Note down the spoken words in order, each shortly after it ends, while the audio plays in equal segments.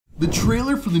The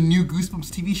trailer for the new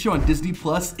Goosebumps TV show on Disney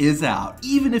Plus is out.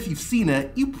 Even if you've seen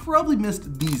it, you probably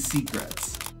missed these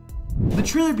secrets. The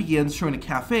trailer begins showing a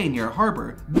cafe near a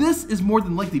harbor. This is more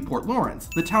than likely Port Lawrence,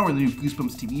 the town where the new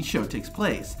Goosebumps TV show takes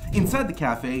place. Inside the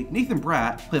cafe, Nathan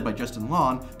Bratt, played by Justin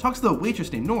Long, talks to a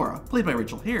waitress named Nora, played by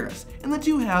Rachel Harris, and the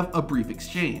two have a brief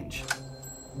exchange.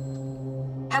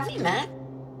 Have we met?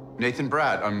 Nathan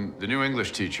Bratt, I'm the new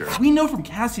English teacher. We know from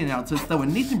casting announcements that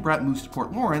when Nathan Bratt moves to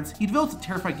Port Lawrence, he develops a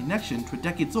terrifying connection to a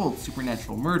decades-old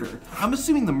supernatural murder. I'm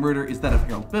assuming the murder is that of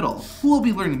Harold Biddle, who we'll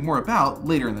be learning more about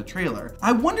later in the trailer.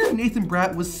 I wonder if Nathan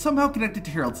Bratt was somehow connected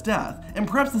to Harold's death, and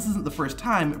perhaps this isn't the first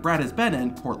time Bratt has been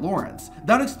in Port Lawrence.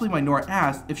 That would explain why Nora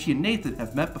asked if she and Nathan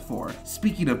have met before.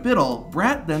 Speaking of Biddle,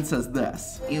 Bratt then says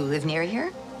this. You live near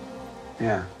here?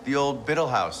 Yeah, the old Biddle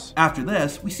house. After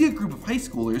this, we see a group of high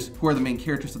schoolers, who are the main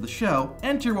characters of the show,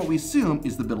 enter what we assume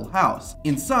is the Biddle house.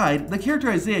 Inside, the character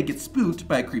Isaiah gets spooked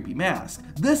by a creepy mask.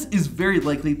 This is very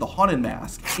likely the Haunted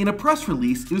Mask. In a press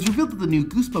release, it was revealed that the new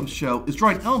Goosebumps show is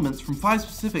drawing elements from 5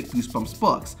 specific Goosebumps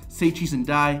books: Say Cheese and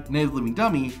Die, Night of the Living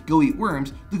Dummy, Go Eat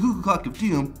Worms, The Cuckoo Clock of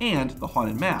Doom, and The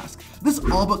Haunted Mask. This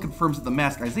all but confirms that the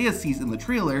mask Isaiah sees in the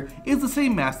trailer is the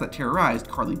same mask that terrorized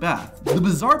Carly Beth. The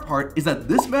bizarre part is that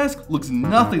this mask looks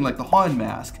nothing like the Haunted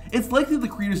Mask. It's likely the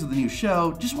creators of the new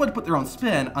show just wanted to put their own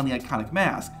spin on the iconic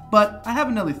mask. But I have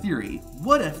another theory.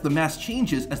 What if the mask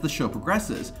changes as the show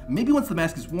progresses? Maybe once the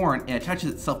mask is worn and attaches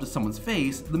itself to someone's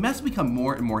face, the mask will become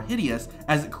more and more hideous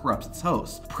as it corrupts its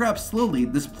host. Perhaps slowly,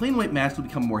 this plain white mask will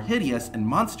become more hideous and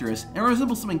monstrous and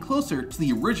resemble something closer to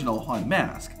the original Haunted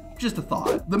Mask. Just a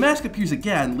thought. The mask appears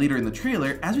again later in the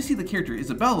trailer as we see the character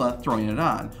Isabella throwing it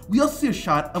on. We also see a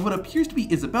shot of what appears to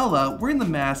be Isabella wearing the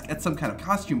mask at some kind of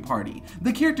costume party.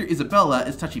 The character Isabella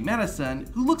is touching Madison,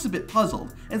 who looks a bit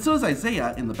puzzled, and so is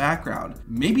Isaiah in the background.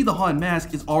 Maybe the Haunted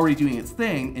Mask is already doing its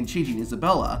thing and changing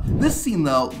Isabella. This scene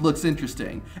though looks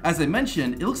interesting. As I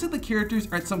mentioned, it looks like the characters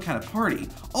are at some kind of party.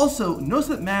 Also, notice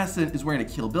that Madison is wearing a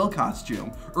Kill Bill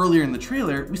costume. Earlier in the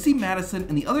trailer, we see Madison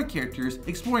and the other characters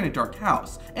exploring a dark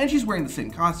house, and she's wearing the same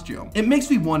costume. It makes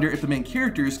me wonder if the main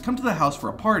characters come to the house for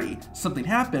a party, something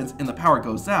happens and the power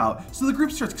goes out, so the group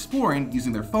starts exploring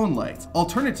using their phone lights.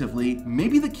 Alternatively,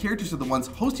 maybe the characters are the ones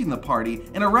hosting the party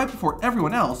and arrive before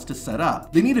everyone else to set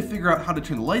up. They need to figure out how to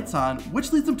turn the lights on,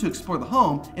 which leads them to explore the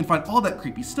home and find all that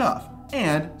creepy stuff.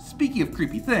 And, speaking of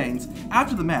creepy things,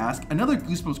 after the mask, another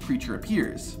Goosebumps creature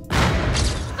appears.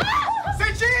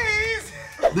 Say cheese!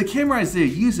 The camera Isaiah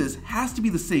uses has to be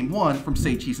the same one from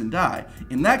Say Cheese and Die.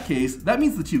 In that case, that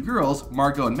means the two girls,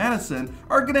 Margot and Madison,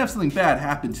 are gonna have something bad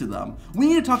happen to them. We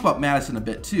need to talk about Madison a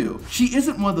bit too. She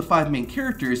isn't one of the 5 main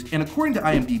characters, and according to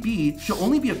IMDb, she'll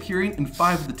only be appearing in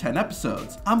 5 of the 10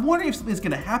 episodes. I'm wondering if something's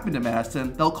gonna happen to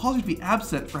Madison that'll cause her to be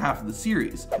absent for half of the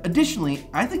series. Additionally,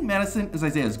 I think Madison is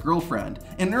Isaiah's girlfriend.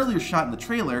 In an earlier shot in the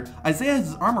trailer, Isaiah has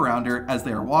his arm around her as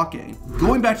they are walking.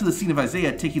 Going back to the scene of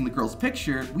Isaiah taking the girl's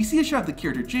picture, we see a shot of the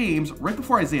character James right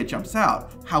before Isaiah jumps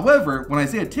out. However, when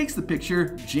Isaiah takes the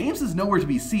picture, James is nowhere to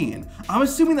be seen. I'm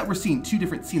assuming that we're seeing 2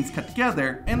 different scenes cut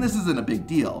together, and this isn't a big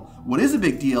deal. What is a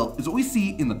big deal is what we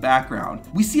see in the background.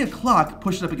 We see a clock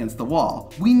pushed up against the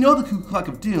wall. We know the Cuckoo Clock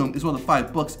of Doom is one of the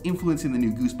 5 books influencing the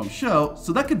new Goosebumps show,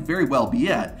 so that could very well be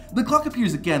it. The clock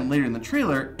appears again later in the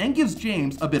trailer and gives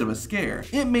James a bit of a scare.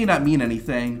 It may not mean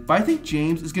anything, but I think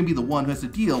James is going to be the one who has to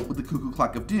deal with the Cuckoo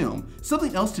Clock of Doom.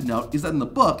 Something else to note is that in the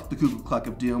book, The Cuckoo Clock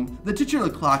of Doom, the titular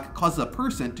clock causes a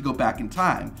person to go back in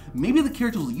time. Maybe the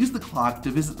characters will use the clock to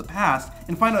visit the past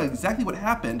and find out exactly what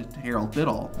happened to Harold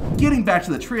Biddle. Getting back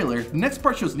to the trailer, the next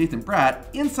part shows Nathan Bratt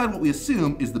inside what we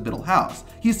assume is the Biddle house.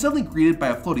 He is suddenly greeted by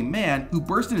a floating man who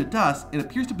bursts into dust and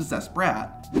appears to possess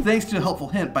Bratt. Thanks to a helpful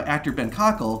hint by actor Ben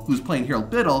Cockle, who's playing Harold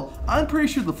Biddle, I'm pretty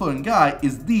sure the floating guy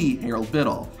is the Harold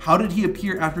Biddle. How did he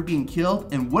appear after being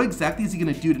killed, and what exactly is he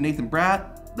going to do to Nathan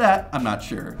Bratt? That, I'm not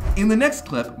sure. In the next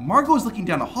clip, Margot is looking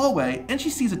down a hallway and she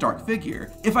sees a dark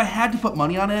figure. If I had to put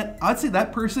money on it, I'd say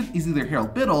that person is either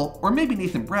Harold Biddle or maybe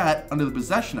Nathan Bratt under the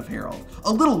possession of Harold.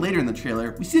 A little later in the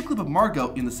trailer, we see a clip of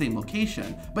Margot in the same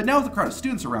location, but now with a crowd of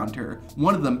students around her,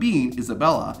 one of them being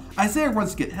Isabella. Isaiah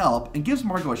runs to get help and gives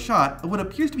Margot a shot of what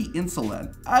appears to be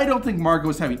insulin. I don't think Margot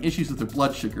is having issues with her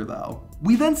blood sugar though.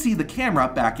 We then see the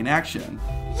camera back in action.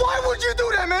 Why would you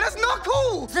do that, man? That's not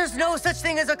cool! There's no such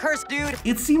thing as a curse, dude.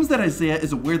 It seems that Isaiah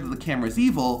is aware that the camera is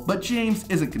evil, but James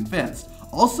isn't convinced.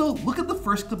 Also, look at the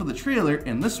first clip of the trailer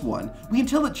and this one. We can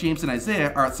tell that James and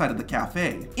Isaiah are outside of the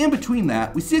cafe. In between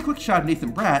that, we see a quick shot of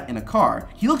Nathan Bratt in a car.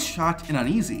 He looks shocked and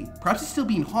uneasy. Perhaps he's still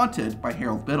being haunted by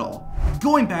Harold Biddle.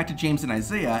 Going back to James and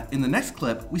Isaiah, in the next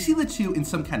clip, we see the two in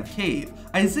some kind of cave.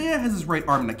 Isaiah has his right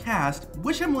arm in a cast,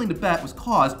 which I'm willing to bet was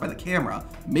caused by the camera,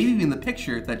 maybe even the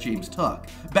picture that James took.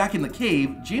 Back in the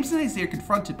cave, James and Isaiah are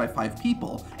confronted by 5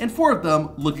 people, and 4 of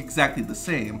them look exactly the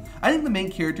same. I think the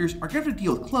main characters are going to have to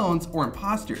deal with clones or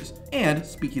imposters, and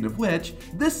speaking of which,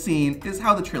 this scene is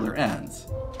how the trailer ends.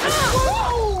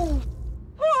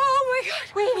 Oh my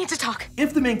god, we need to talk.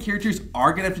 If the main characters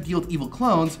are gonna have to deal with evil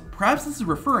clones, perhaps this is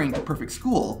referring to Perfect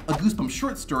School, a Goosebumps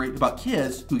short story about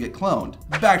kids who get cloned.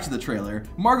 Back to the trailer,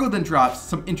 Margot then drops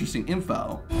some interesting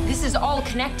info. This is all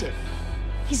connected.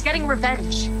 He's getting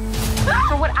revenge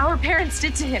for what our parents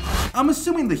did to him. I'm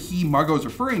assuming the he Margot is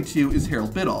referring to is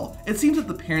Harold Biddle. It seems that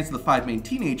the parents of the 5 main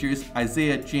teenagers,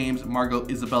 Isaiah, James, Margot,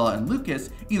 Isabella, and Lucas,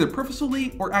 either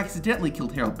purposefully or accidentally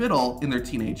killed Harold Biddle in their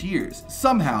teenage years.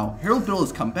 Somehow, Harold Biddle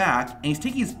has come back, and he's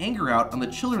taking his anger out on the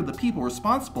children of the people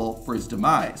responsible for his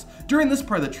demise. During this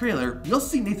part of the trailer, you'll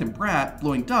see Nathan Bratt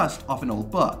blowing dust off an old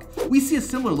book. We see a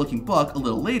similar looking book a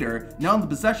little later, now in the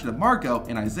possession of Margot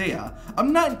and Isaiah.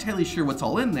 I'm not entirely sure what's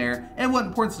all in there and what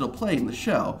importance it'll play in the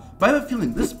show, but I have a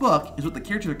feeling this book is what the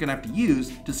characters are gonna have to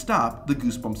use to stop the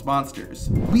Goosebumps monsters.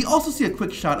 We also see a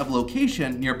quick shot of a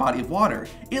location near a body of water.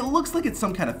 It looks like it's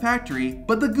some kind of factory,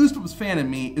 but the Goosebumps fan in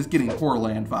me is getting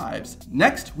Horrorland vibes.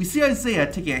 Next, we see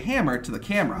Isaiah taking a hammer to the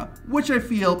camera, which I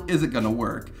feel isn't gonna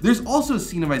work. There's also a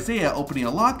scene of Isaiah opening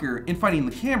a locker and finding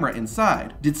the camera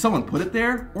inside. Did someone put it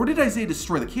there, or did Isaiah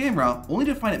destroy the camera only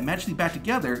to find it magically back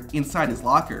together inside his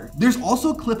locker? There's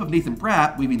also a clip of Nathan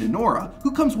Bratt waving to Nora,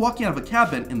 who comes walking out of a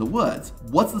cabin in the woods.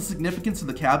 What's the significance of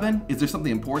the cabin? Is there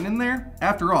something important in there?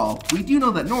 After all, we do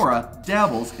know that Nora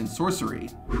dabbles in sorcery.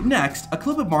 Next, a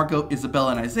clip of Margot,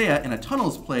 Isabella, and Isaiah in a tunnel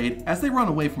is played as they run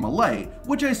away from a light,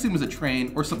 which I assume is a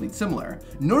train or something similar.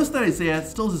 Notice that Isaiah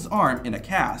still has his arm in a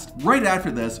cast. Right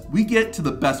after this, we get to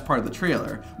the best part of the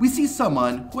trailer. We see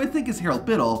someone, who I think is Harold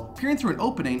Biddle, peering through an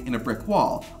opening in a brick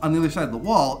wall. On the other side of the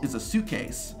wall is a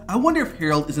suitcase. I wonder if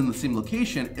Harold is in the same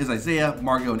location as Isaiah,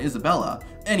 Margot, and Isabella.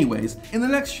 Anyways, in the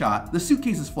next shot, the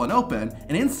suitcase is flown open,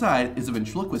 and inside is a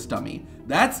ventriloquist dummy.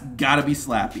 That's gotta be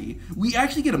Slappy. We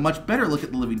actually get a much better look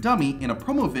at the living dummy in a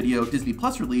promo video Disney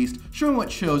Plus released showing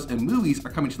what shows and movies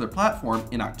are coming to their platform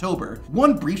in October.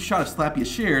 One brief shot of Slappy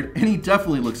is shared, and he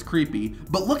definitely looks creepy.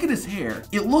 But look at his hair.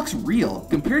 It looks real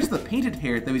compared to the painted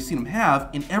hair that we've seen him have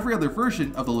in every other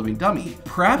version of the living dummy.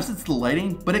 Perhaps it's the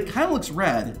lighting, but it kinda looks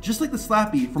red, just like the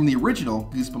Slappy from the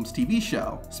original Goosebumps TV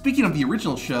show. Speaking of the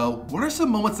original show, what are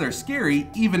some moments that are scary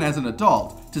even as an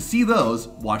adult? To see those,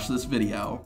 watch this video.